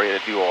lines for you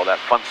to do all that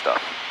fun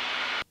stuff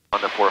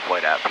on the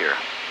ForeFlight app here.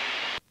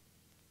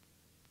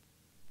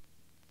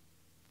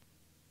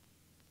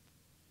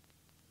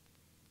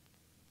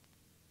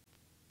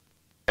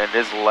 And it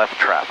is left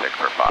traffic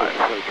for 5.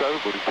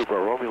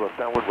 Romeo left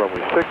downwind,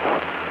 runway 6,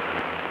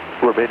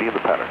 remaining in the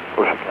pattern,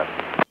 Ocean County.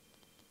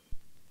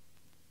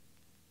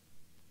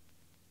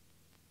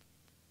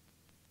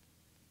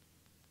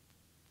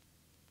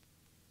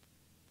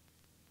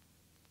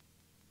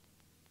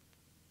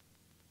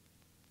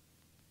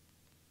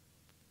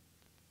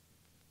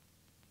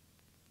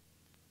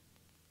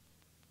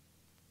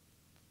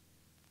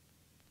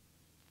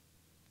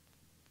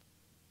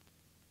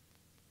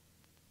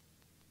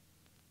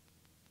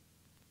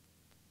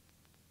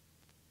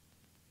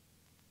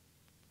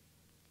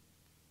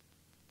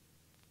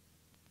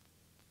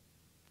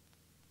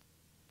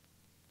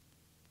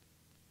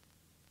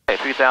 Okay,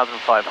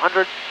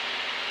 3,500.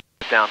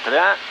 Down to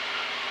that.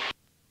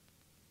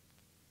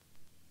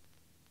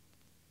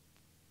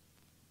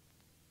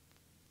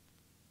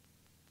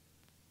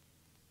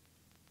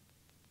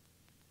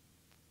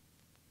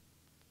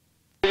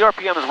 The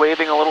RPM is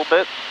waving a little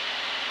bit.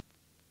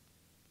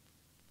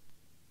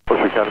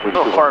 Ocean County,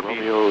 Carb.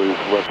 Romeo is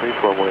left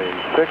base, runway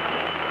 6.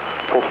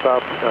 Full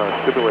stop,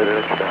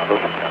 simulated engine down,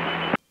 Ocean County.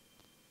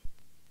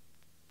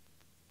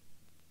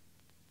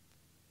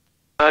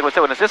 Like I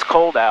said, when it's this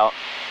cold out,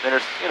 and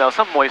there's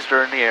some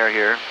moisture in the air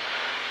here,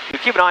 you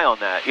keep an eye on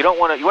that. You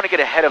want to get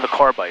ahead of the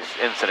carb ice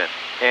incident.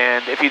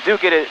 And if you do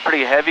get it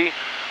pretty heavy,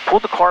 pull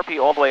the carb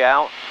all the way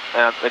out.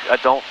 I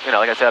don't,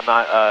 like I said, I'm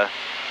not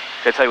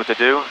gonna tell you what to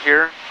do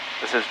here.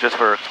 This is just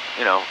for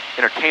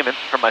entertainment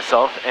for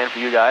myself and for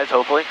you guys,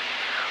 hopefully.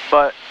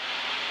 But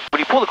when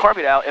you pull the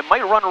carb out, it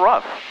might run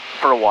rough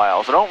for a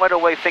while. So don't right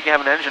away think you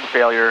have an engine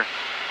failure.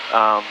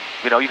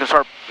 You can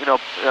start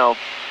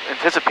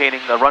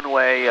anticipating the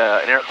runway,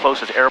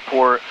 closest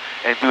airport,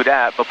 and do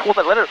that. But pull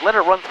that, let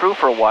it run through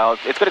for a while.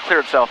 It's going to clear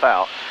itself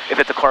out if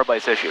it's a carb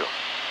ice issue.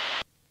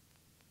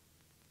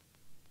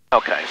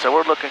 Okay, so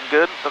we're looking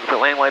good. Look at the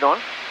lane light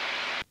on.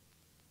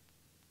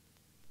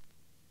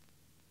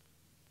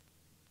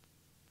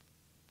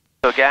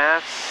 So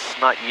gas,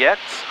 not yet.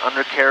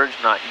 Undercarriage,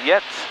 not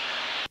yet.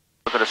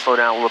 We're going to slow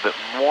down a little bit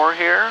more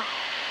here.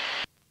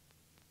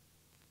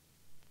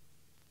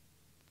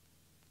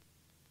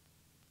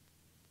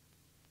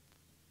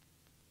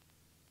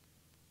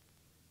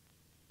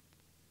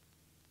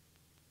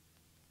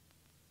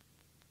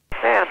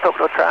 And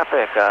Pocono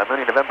traffic,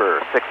 Mooney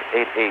November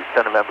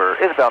 6887 November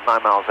is about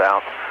 9 miles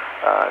out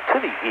to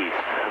the east.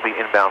 It'll be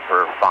inbound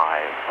for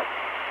 5.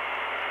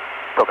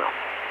 Pocono.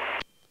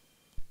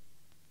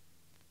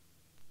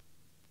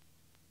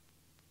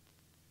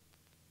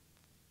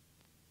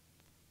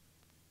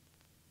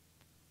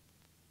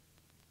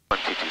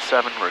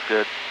 N6887, we're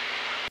good.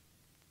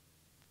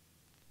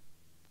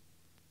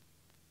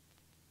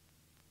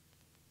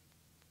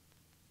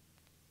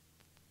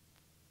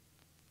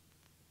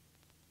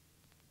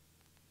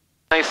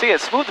 Now you see it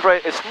smoothed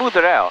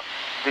it out.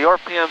 The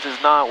RPMs is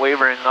not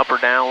wavering up or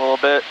down a little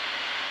bit.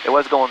 It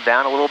was going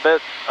down a little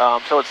bit.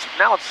 So it's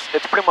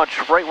pretty much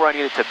right where I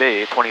need it to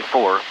be,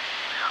 24.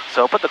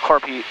 So put the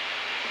carb heat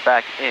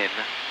back in.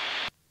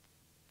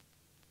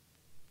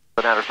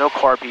 So now there's no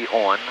carb heat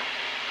on.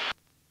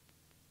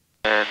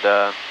 And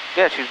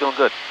yeah, she's doing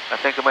good. I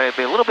think it might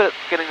be a little bit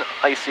getting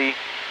icy.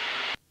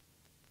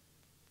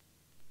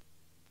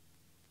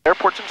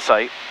 Airport's in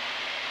sight.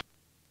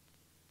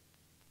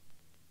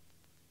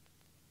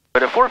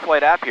 But a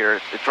ForeFlight app here,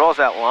 it draws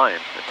that line.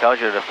 It tells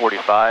you to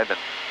 45, and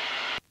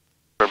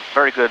for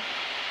very good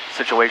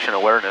situation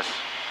awareness.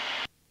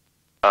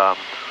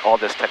 All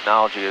this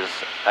technology is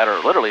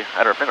literally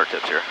at our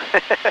fingertips here,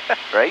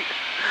 right?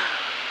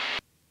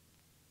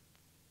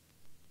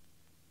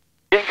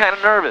 Getting kind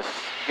of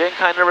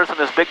nervous on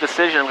this big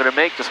decision I'm going to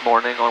make this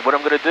morning on what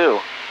I'm going to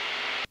do.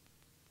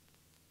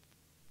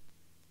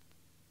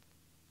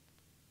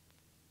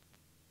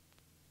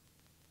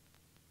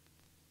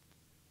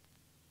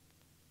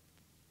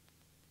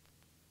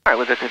 All right,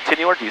 we're going to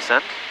continue our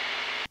descent.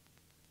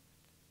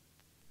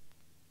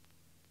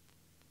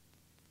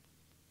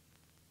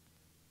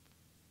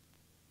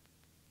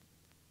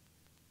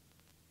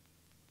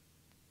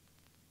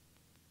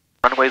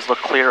 Runway runways look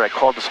clear. I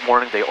called this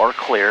morning, they are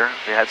clear.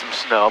 They had some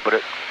snow,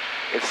 but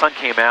the sun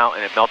came out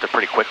and it melted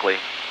pretty quickly.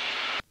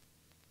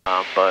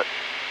 But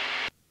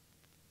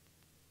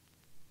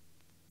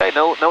okay,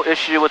 no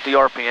issue with the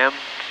RPM,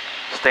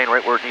 staying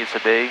right where it needs to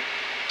be.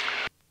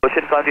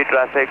 Ocean County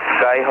traffic,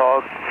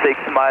 Skyhawk 6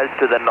 miles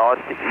to the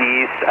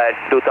northeast at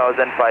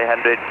 2,500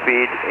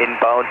 feet,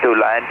 inbound to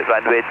land,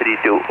 runway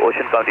 32,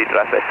 Ocean County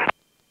traffic.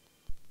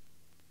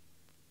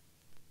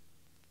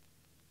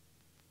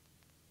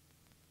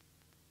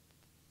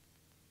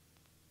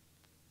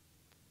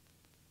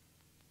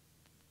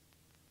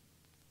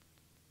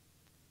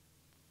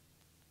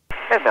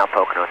 And Mount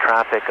Pocono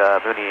traffic,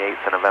 Mooney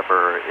 8th of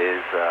November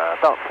is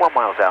about 4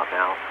 miles out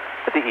now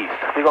to the east.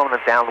 We're going to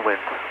downwind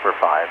for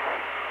 5,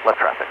 left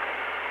traffic,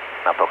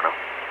 Mount Pocono.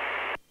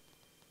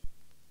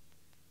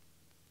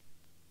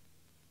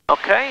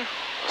 Okay,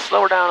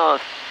 slow her down a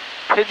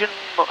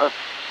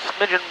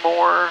smidgen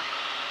more.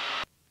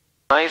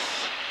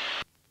 Nice.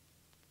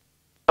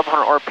 Couple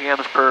hundred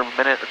RPMs per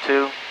minute or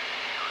two.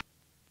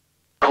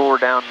 Cool her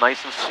down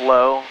nice and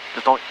slow.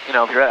 Just don't, if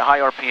you're at high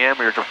RPM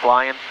or you're just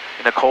flying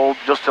in the cold,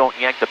 just don't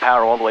yank the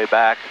power all the way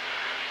back.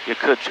 You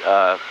could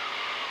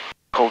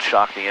cold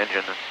shock the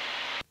engine, and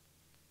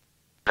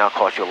that'll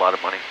cost you a lot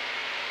of money.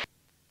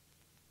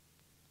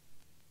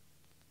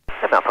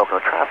 And Mount Pocono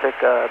traffic,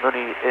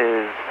 Mooney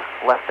is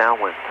left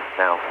downwind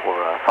now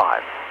for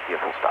 5, be a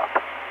full stop.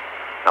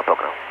 Mount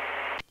Pocono.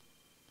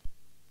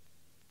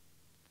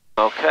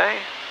 Okay.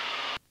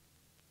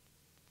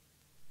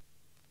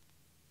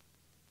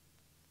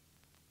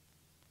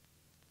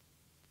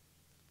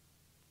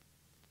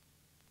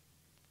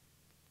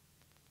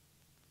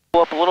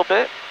 Pull up a little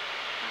bit.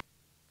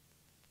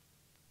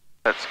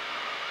 Let's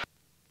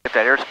get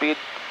that airspeed,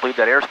 bleed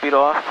that airspeed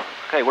off.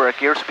 Okay, we're at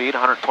gear speed,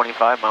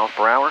 125 miles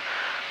per hour.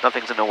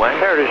 Nothing's in the way.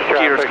 Heritage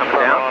Gears traffic coming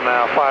from down.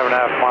 now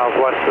 5.5 miles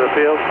west of the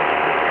field.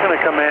 Going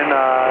to come in.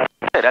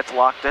 Okay, that's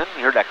locked in.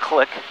 You heard that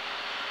click.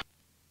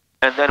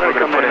 And then we're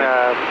going to put in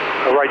a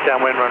right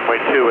downwind runway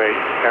 28,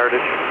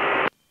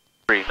 Heritage.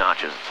 3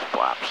 notches,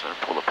 flaps, and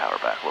pull the power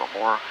back a little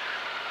more.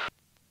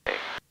 Okay.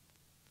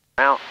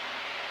 Out.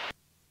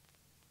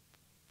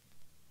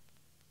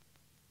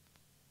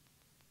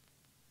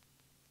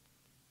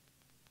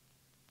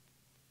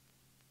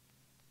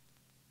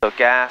 So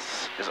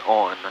gas is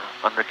on,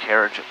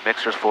 undercarriage,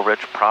 mixers full rich,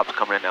 props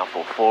coming in now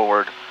full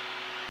forward.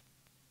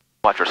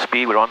 Watch our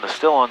speed, we're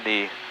still on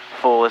the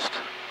fullest.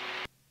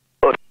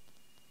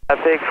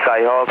 Traffic,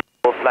 Skyhawk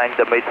overflying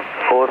the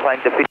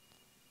 50,000,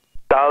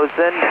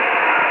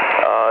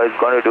 is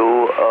going to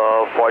do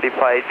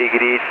 45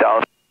 degree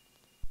down,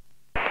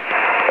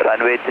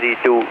 runway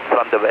 32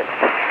 from the west.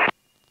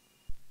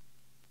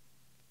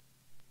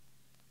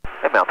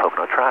 And Mount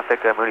Pocono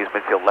traffic, Mooney's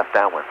midfield left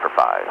downwind for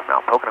 5,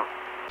 Mount Pocono.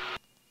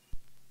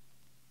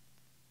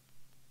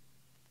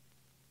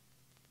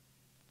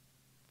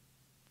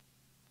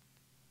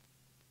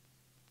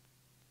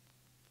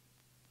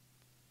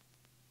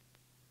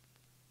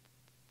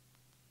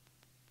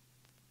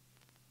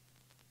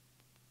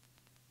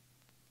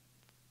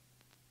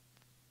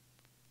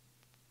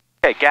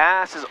 Okay,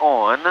 gas is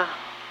on.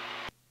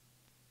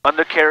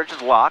 Undercarriage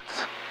is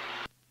locked.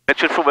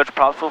 Mixture full wedge,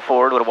 props full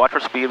forward. We're going to watch our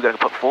speed. We're going to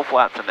put full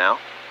flaps in now.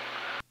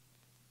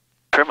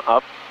 Trim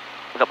up.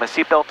 I got my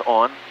seatbelt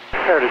on.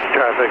 Heritage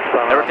traffic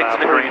from Everything's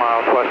in the 3 green.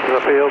 miles west of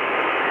the field.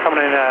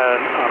 Coming in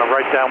on a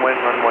right downwind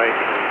runway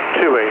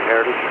 28,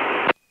 Heritage.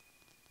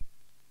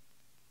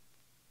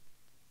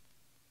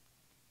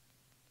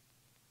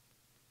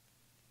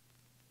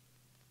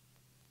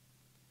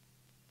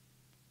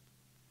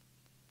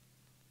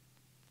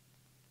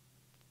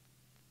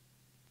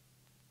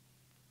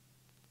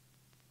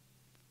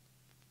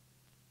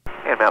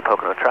 And Mount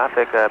Pocono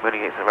traffic, Mooney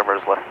 8th November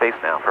is left base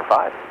now for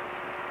 5.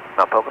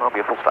 Mount Pocono will be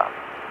a full stop.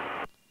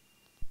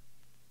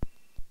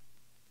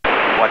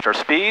 Watch our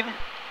speed.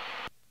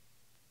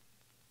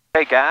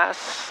 Okay,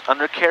 gas,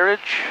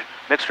 undercarriage,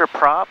 mixture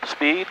prop,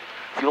 speed,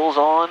 fuel's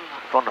on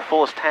the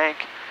fullest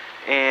tank,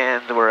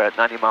 and we're at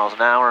 90 miles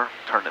an hour.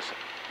 Turn this,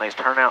 nice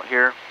turnout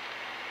here.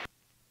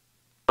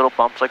 Little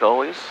bumps like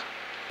always.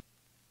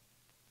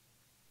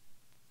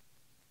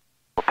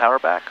 Little power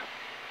back.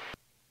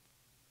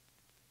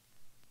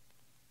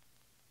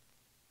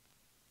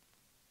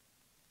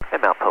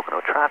 And Mount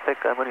Pocono traffic,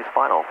 Mooney's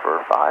final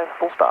for 5,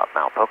 full stop,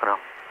 Mount Pocono.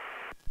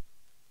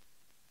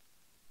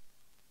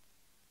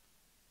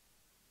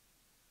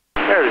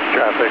 Heritage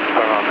traffic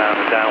from now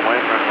to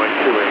downwind runway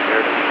 28,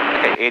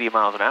 Heritage. Okay, 80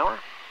 miles an hour.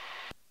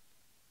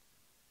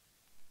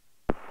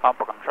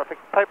 Pocono traffic,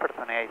 Piper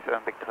 28,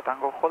 Victor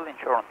Tango, holding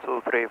short on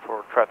 23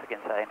 for traffic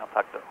inside, no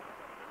factor.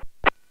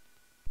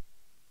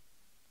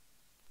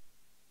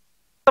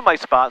 Some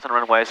ice spots on the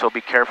runway, so be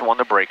careful when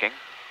they're braking.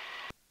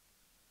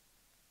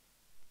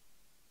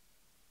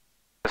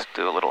 Let's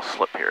do a little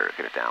slip here,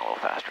 get it down a little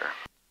faster.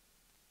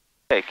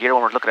 Okay, gear,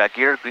 when we're looking at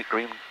gear,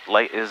 green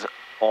light is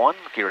on,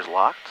 gear is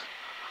locked.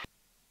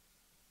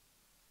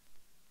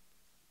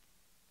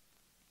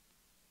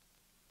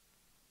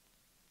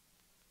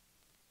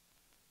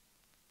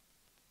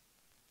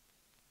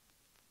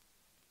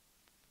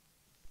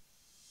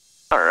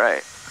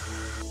 right.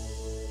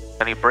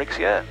 Any brakes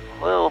yet?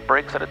 Little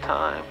brakes at a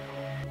time.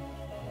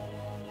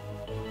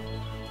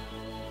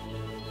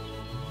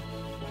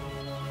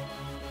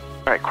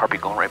 All right, Carb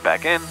going right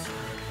back in.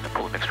 And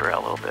pull the mixture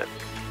out a little bit.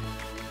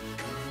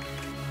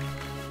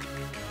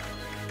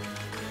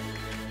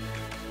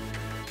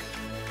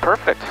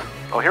 Perfect.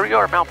 Oh, here we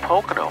are, Mount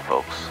Pocono,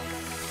 folks.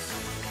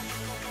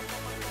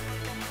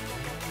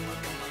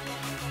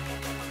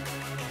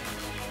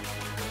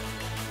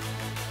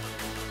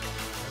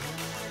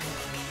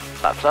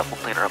 Laps up, we'll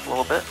clean her up a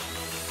little bit.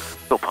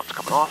 Fuel pump's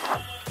coming off.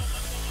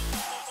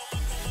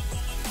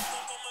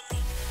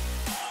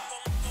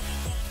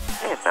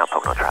 And Mount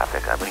Pocono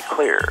traffic, I believe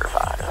clear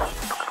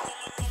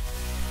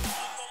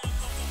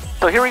 5.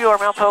 So here we are,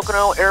 Mount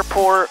Pocono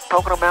Airport,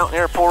 Pocono Mountain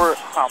Airport,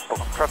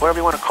 whatever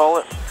you want to call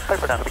it.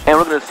 And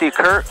we're going to see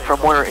Kurt from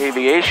MooneyM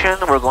Aviation.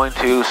 We're going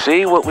to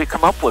see what we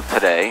come up with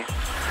today.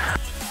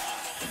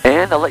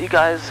 And I'll let you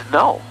guys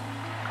know.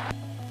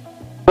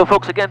 So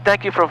folks, again,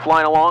 thank you for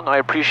flying along. I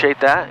appreciate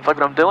that. If you like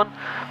what I'm doing,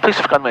 please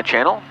subscribe to my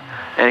channel.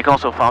 And you can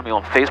also follow me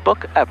on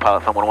Facebook at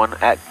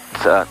PilotFun101 at,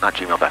 not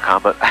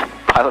gmail.com, but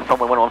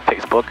PilotFun101 on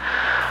Facebook.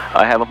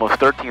 I have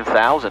almost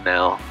 13,000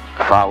 now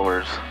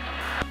followers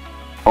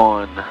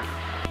on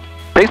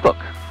Facebook.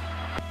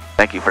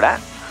 Thank you for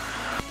that.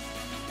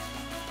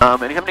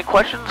 And if you have any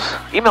questions,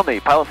 email me,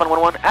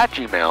 pilotfun101 at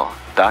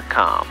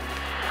gmail.com.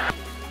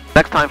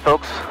 Next time,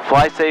 folks,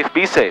 fly safe,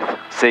 be safe.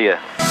 See ya.